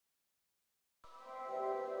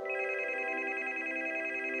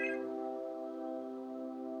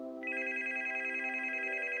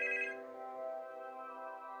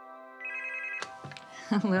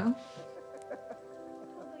Hello?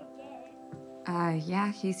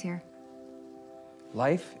 Yeah, he's here.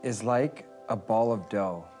 Life is like a ball of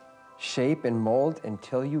dough. Shape and mold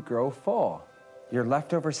until you grow full. Your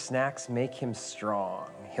leftover snacks make him strong.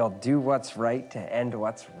 He'll do what's right to end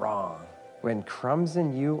what's wrong. When Crumbs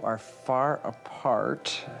and you are far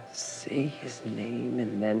apart, say his name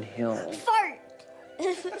and then he'll... Fart!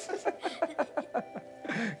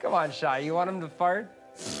 Come on, Shy, you want him to fart?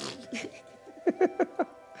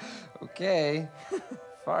 Okay,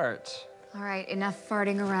 fart. All right, enough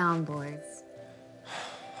farting around, boys.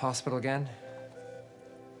 Hospital again?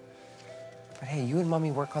 But hey, you and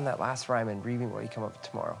Mommy work on that last rhyme and read me what you come up with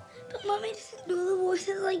tomorrow. But Mommy doesn't do the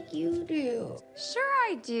voices like you do. Sure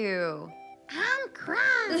I do. I'm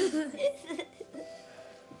Crumbs.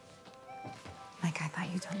 Mike, I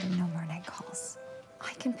thought you told me no more night calls.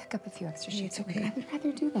 I can pick up a few extra sheets. It's okay. I would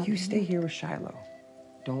rather do that. You stay here with Shiloh.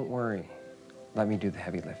 Don't worry. Let me do the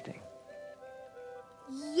heavy lifting.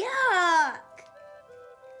 Yuck!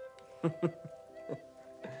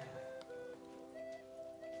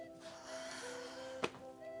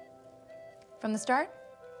 From the start?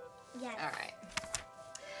 Yes. All right.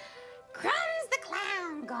 Crumbs the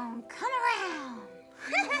clown gon' come around.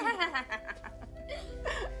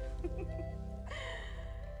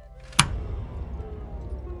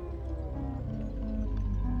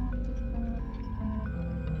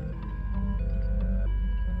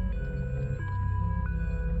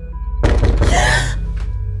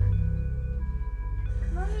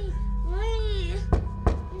 Mommy, Mommy,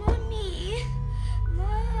 Mommy,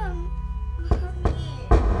 Mom, Mommy.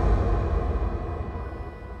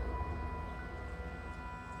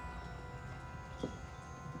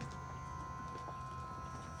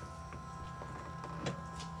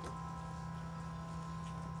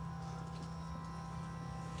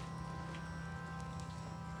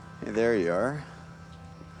 Hey, there you are.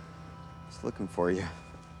 Just looking for you.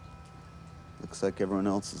 Looks like everyone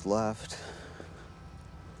else has left.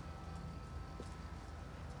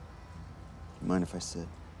 You mind if I sit?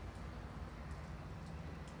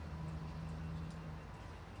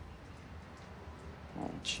 Oh,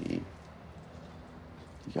 gee.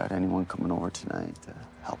 You got anyone coming over tonight to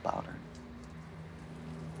help out her?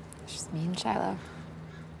 It's just me and Shiloh.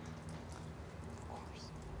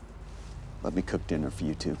 Let me cook dinner for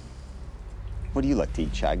you two. What do you like to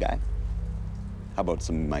eat, Shy Guy? How about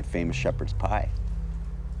some of my famous shepherd's pie?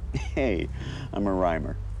 Hey, I'm a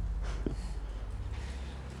rhymer.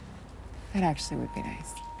 That actually would be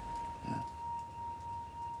nice. Yeah.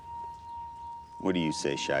 What do you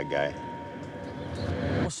say, Shy Guy?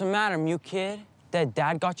 What's the matter, mute kid? That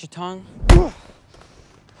dad got your tongue?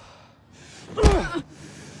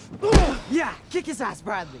 Yeah, kick his ass,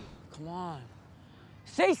 Bradley. Come on.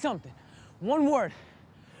 Say something. One word.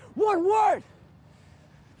 One word!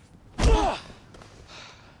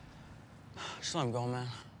 Just let him go, man.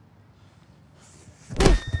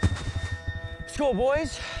 Let's go,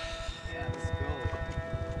 boys. Yeah, let's go.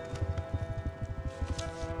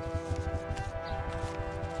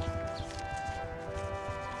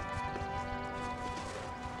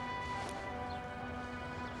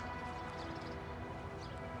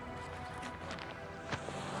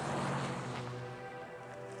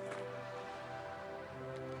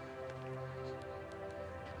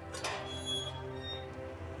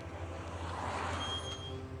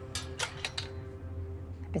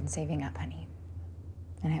 I've been saving up, honey.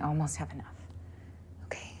 And I almost have enough.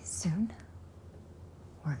 Okay, soon,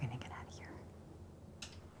 we're gonna get out of here.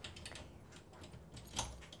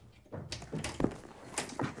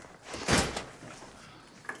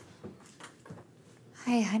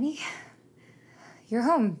 Hi, honey. You're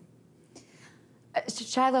home.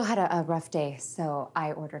 Shiloh had a rough day, so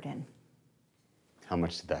I ordered in. How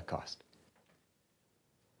much did that cost?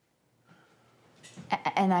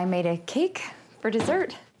 And I made a cake for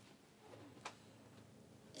dessert.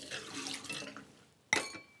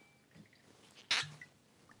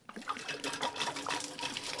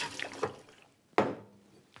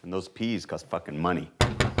 And those peas cost fucking money.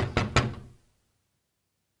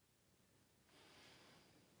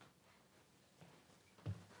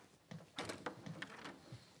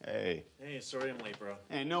 Hey. Hey, sorry I'm late, bro.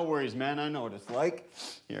 Hey, no worries, man. I know what it's like.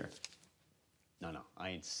 Here. No, I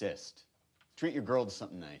insist. Treat your girl to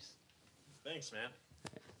something nice. Thanks, man.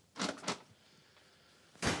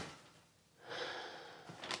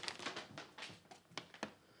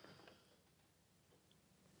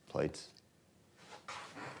 Plates.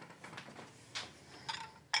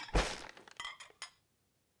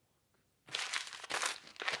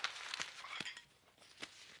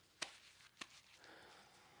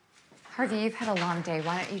 Harvey, you've had a long day.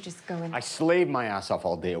 Why don't you just go and... I slaved my ass off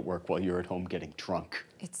all day at work while you're at home getting drunk.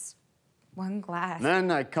 It's one glass.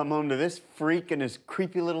 Then I come home to this freak and his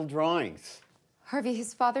creepy little drawings. Harvey,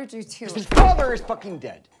 his father drew too. His father is fucking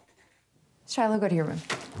dead. Shiloh, go to your room.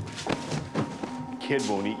 Kid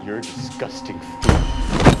won't eat your disgusting food.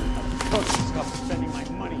 I'm stop spending my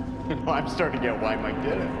money. I'm starting to get why Mike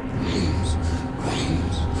did it.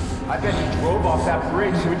 I bet he drove off that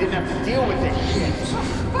bridge so we didn't have to deal with this shit.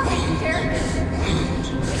 Fucking dare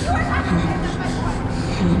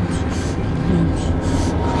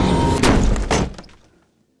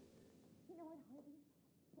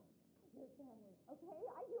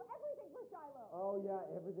Oh, yeah,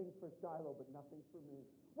 everything's for Shiloh, but nothing for me.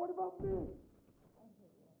 What about me? I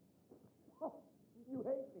hate you. Oh, you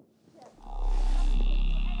hate me.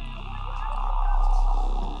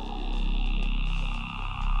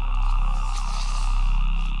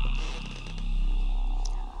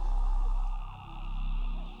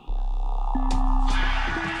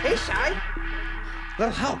 Hey, Shy.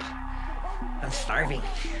 Little help. I'm starving.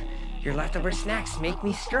 Your leftover snacks make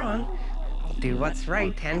me strong. I'll do what's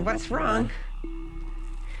right and what's wrong.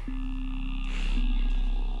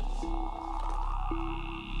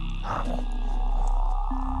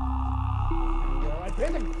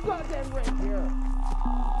 There's a goddamn ring here.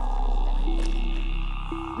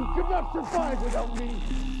 You could not survive without me.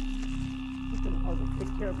 You can hardly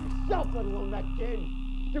take care of yourself, let alone that kid.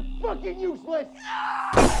 You're fucking useless.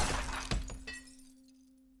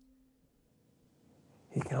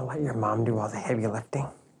 You gonna let your mom do all the heavy lifting?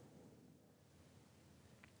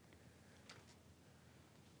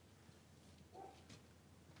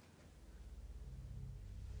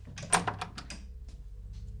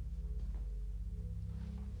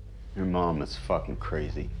 Your mom is fucking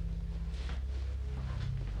crazy.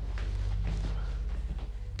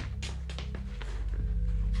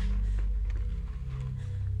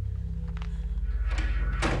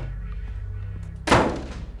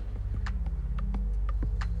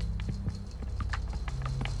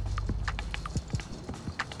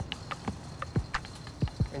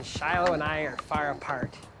 When Shiloh and I are far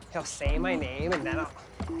apart, he'll say my name and then I'll...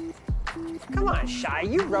 Come on, Shy,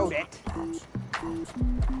 you wrote it.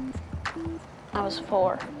 I was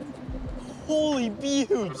 4. Holy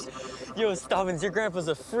bee-hoops! Yo, Stobbins, your grandpa's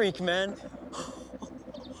a freak, man.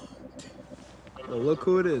 Well, look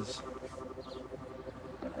who it is.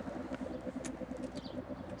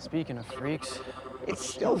 Speaking of freaks, It's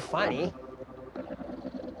still funny.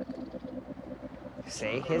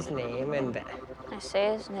 Say his name and then... I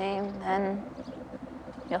say his name, then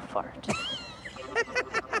you'll fart.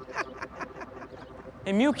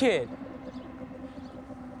 hey, Mew Kid.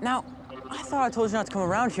 Now, I thought I told you not to come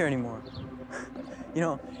around here anymore. You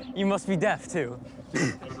know, you must be deaf, too.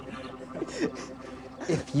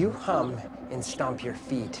 If you hum and stomp your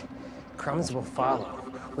feet, Crumbs will follow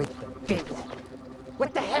with the beat.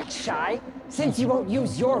 What the heck, Shy? Since you won't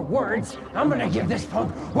use your words, I'm gonna give this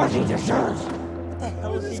punk what he deserves. What the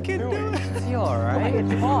hell is this kid doing? Is he all right?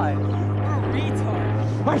 It's fine. What a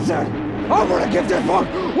retard. I said, I'm gonna give this punk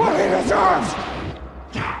what he deserves.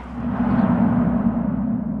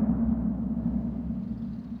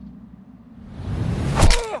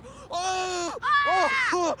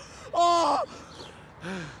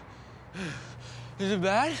 Is it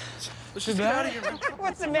bad? Is it bad?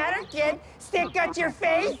 What's the matter, kid? Stick got your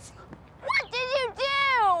face? What did you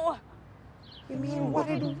do? You mean, what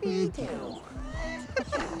did we do?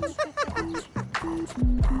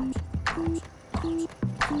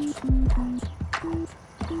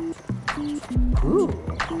 Ooh.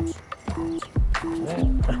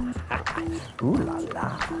 Ooh la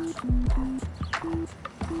la.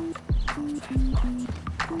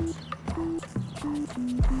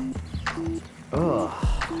 Ugh,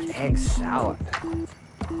 egg salad.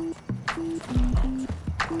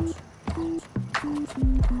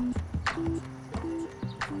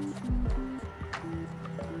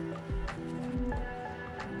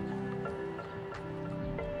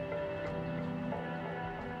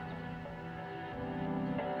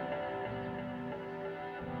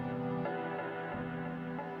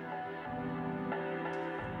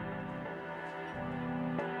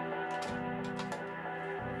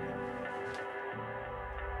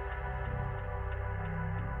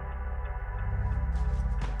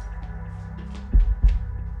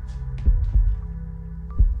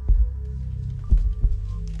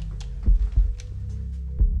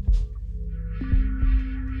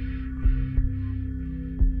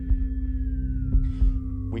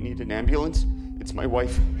 We need an ambulance. It's my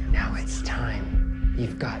wife. Now it's time.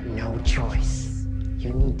 You've got no choice.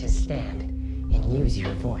 You need to stand and use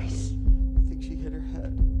your voice. I think she hit her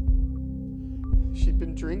head. she'd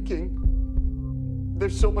been drinking.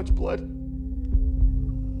 There's so much blood.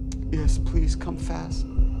 Yes, please come fast.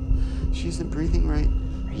 She isn't breathing right.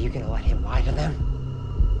 Are you gonna let him lie to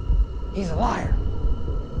them? He's a liar.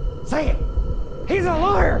 Say it. He's a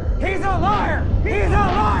liar. He's a liar. He's a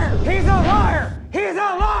liar. He's a liar. He's a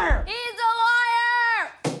liar. He's a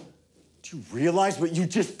liar! Do you realize what you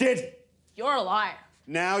just did? You're a liar.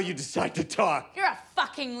 Now you decide to talk. You're a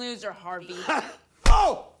fucking loser, Harvey.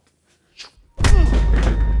 Oh!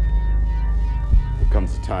 There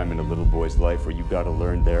comes a time in a little boy's life where you gotta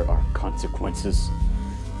learn there are consequences.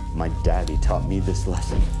 My daddy taught me this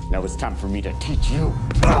lesson. Now it's time for me to teach you.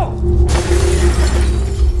 Oh!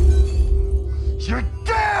 You're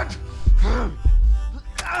dead!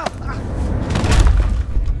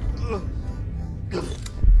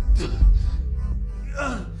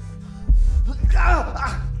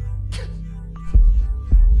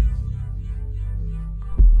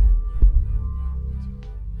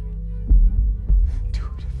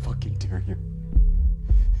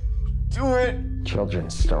 Do it!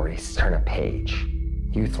 Children's stories turn a page.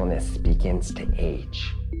 Youthfulness begins to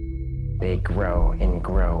age. They grow and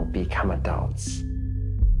grow, become adults.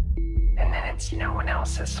 And then it's no one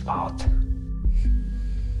else's fault.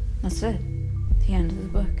 That's it. The end of the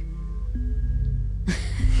book.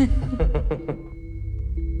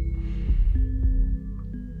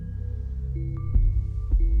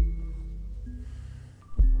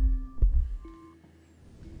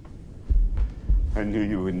 I knew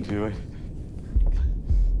you wouldn't do it.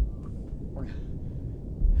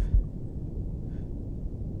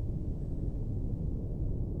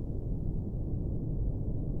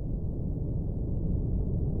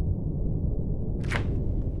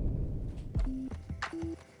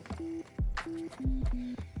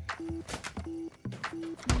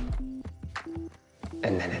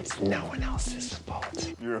 And then it's no one else's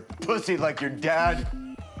fault. You're a pussy like your dad.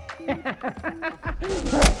 Ha ha ha ha!